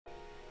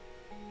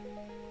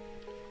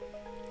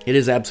It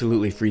is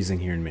absolutely freezing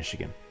here in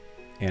Michigan,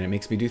 and it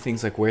makes me do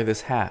things like wear this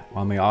hat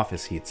while my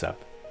office heats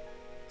up.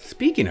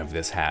 Speaking of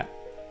this hat,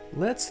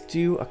 let's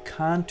do a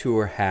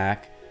contour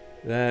hack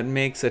that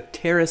makes a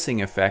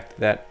terracing effect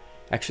that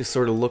actually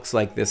sort of looks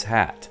like this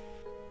hat.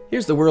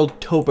 Here's the world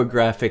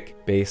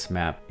topographic base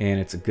map, and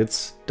it's a good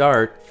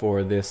start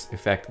for this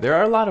effect. There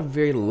are a lot of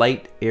very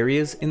light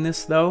areas in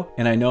this though,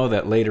 and I know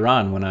that later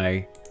on when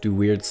I do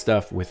weird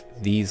stuff with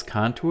these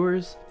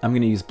contours, I'm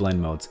going to use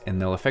blend modes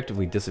and they'll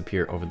effectively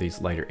disappear over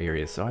these lighter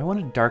areas. So I want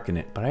to darken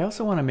it, but I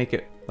also want to make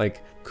it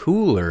like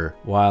cooler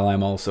while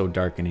I'm also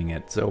darkening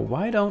it. So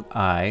why don't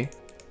I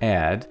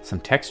add some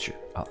texture?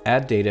 I'll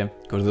add data,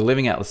 go to the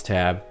Living Atlas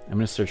tab. I'm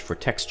going to search for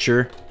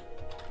texture,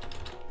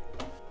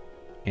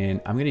 and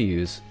I'm going to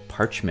use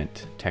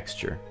parchment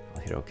texture.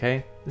 I'll hit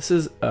OK. This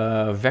is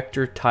a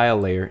vector tile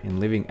layer in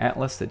Living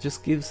Atlas that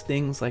just gives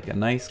things like a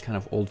nice kind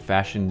of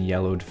old-fashioned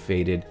yellowed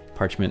faded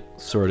parchment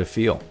sort of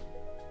feel.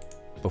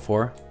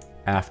 Before,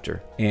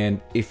 after.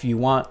 And if you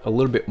want a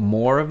little bit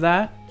more of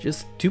that,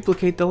 just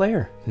duplicate the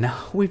layer.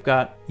 Now we've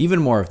got even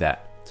more of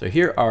that. So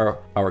here are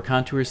our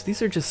contours.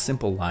 These are just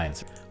simple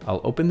lines.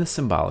 I'll open the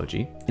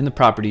symbology. In the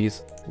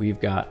properties,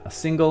 we've got a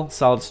single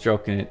solid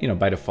stroke in it.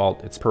 By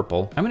default, it's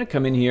purple. I'm going to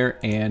come in here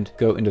and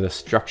go into the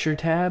structure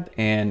tab.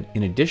 And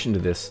in addition to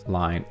this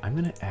line, I'm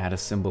going to add a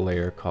symbol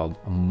layer called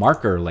a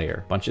marker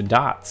layer. Bunch of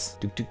dots,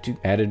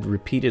 added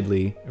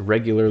repeatedly,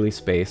 irregularly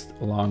spaced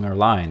along our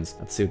lines.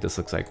 Let's see what this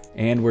looks like.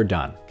 And we're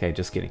done. Okay,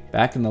 just kidding.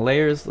 Back in the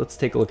layers, let's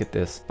take a look at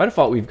this. By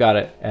default, we've got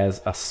it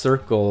as a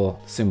circle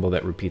symbol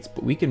that repeats,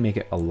 but we can make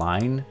it a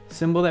line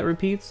symbol that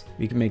repeats.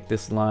 We can make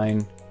this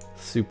line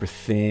super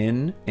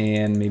thin,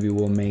 and maybe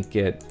we'll make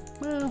it,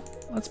 well,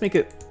 let's make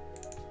it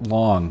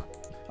long.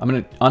 I'm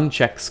going to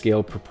uncheck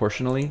scale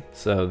proportionally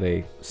so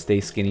they stay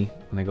skinny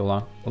when they go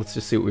long. Let's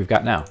just see what we've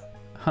got now.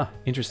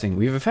 Interesting.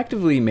 We've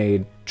effectively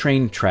made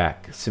train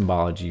track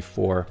symbology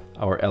for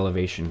our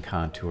elevation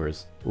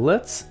contours.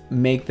 Let's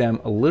make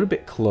them a little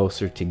bit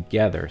closer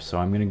together. So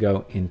I'm going to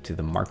go into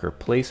the marker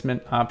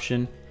placement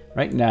option.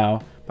 Right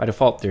now, by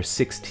default, they're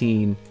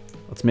 16.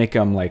 Let's make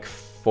them like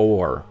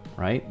 4,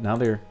 right? Now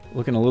they're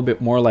looking a little bit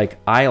more like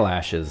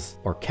eyelashes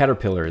or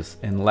caterpillars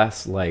and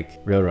less like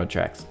railroad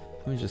tracks.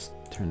 Let me just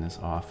turn this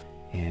off,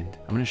 and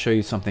I'm going to show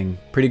you something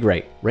pretty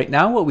great. Right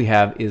now what we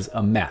have is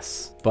a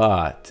mess,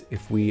 but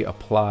if we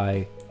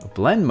apply a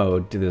blend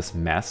mode to this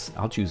mess,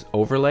 I'll choose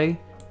overlay.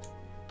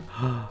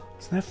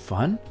 Isn't that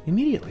fun?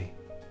 Immediately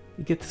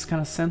you get this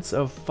kind of sense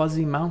of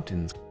fuzzy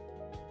mountains.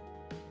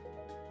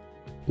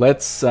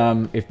 Let's,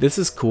 if this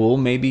is cool,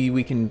 maybe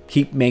we can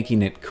keep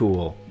making it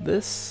cool.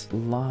 This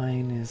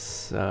line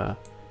is,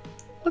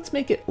 let's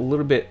make it a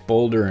little bit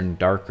bolder and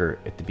darker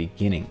at the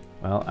beginning.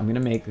 Well, I'm gonna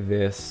make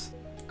this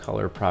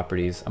color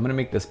properties. I'm gonna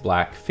make this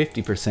black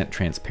 50%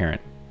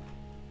 transparent.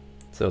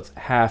 So it's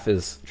half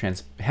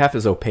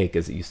as opaque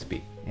as it used to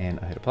be. And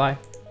I hit apply.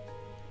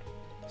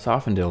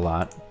 Softened it a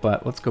lot,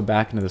 but let's go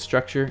back into the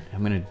structure.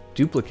 I'm gonna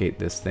duplicate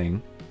this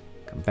thing,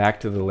 come back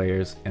to the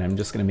layers, and I'm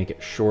just gonna make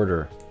it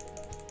shorter.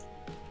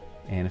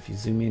 And if you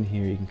zoom in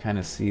here, you can kind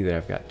of see that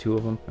I've got 2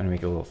 of them. I'm gonna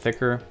make it a little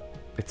thicker.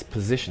 Its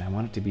position, I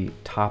want it to be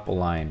top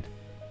aligned.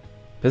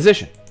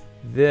 Position.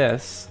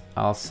 This,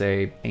 I'll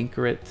say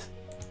anchor it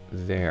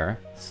there.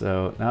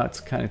 So now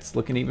it's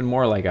looking even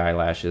more like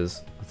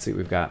eyelashes. Let's see what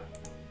we've got.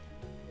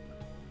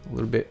 A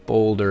little bit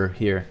bolder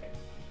here.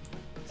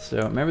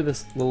 So remember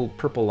this little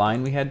purple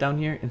line we had down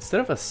here?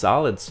 Instead of a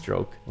solid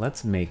stroke,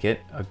 let's make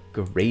it a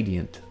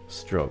gradient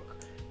stroke.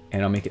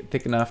 And I'll make it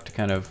thick enough to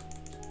kind of,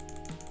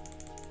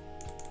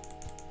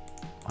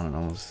 I don't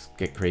know, let's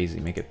get crazy,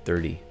 make it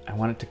 30. I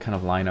want it to kind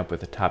of line up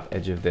with the top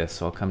edge of this.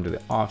 So I'll come to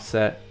the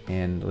offset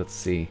and let's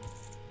see.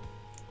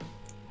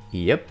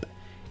 Yep.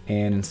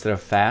 And instead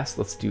of fast,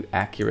 let's do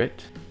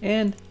accurate.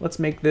 And let's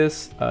make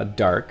this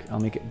dark. I'll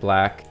make it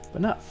black,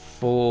 but not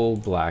full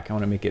black. I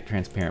want to make it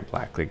transparent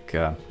black, like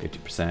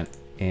 50%.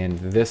 And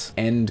this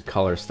end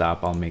color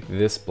stop, I'll make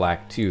this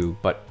black too,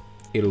 but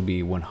it'll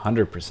be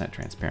 100%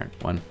 transparent.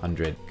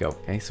 100, go.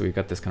 Okay, so we've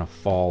got this kind of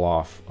fall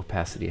off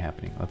opacity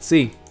happening. Let's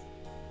see.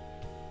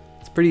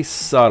 It's pretty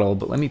subtle,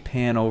 but let me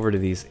pan over to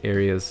these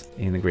areas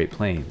in the Great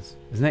Plains.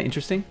 Isn't that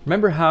interesting?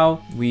 Remember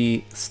how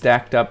we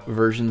stacked up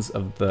versions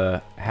of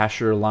the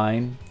hasher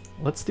line?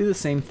 Let's do the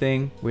same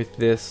thing with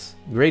this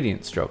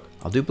gradient stroke.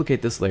 I'll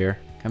duplicate this layer,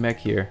 come back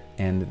here,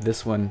 and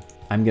this one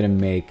I'm gonna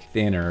make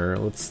thinner.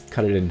 Let's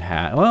cut it in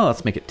half. Well,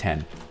 let's make it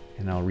 10.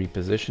 And I'll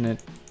reposition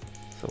it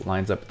so it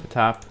lines up at the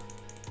top.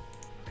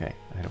 Okay,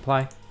 I hit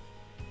apply.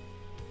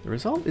 The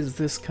result is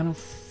this kind of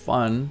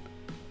fun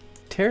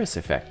terrace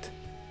effect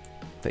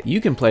that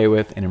you can play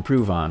with and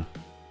improve on.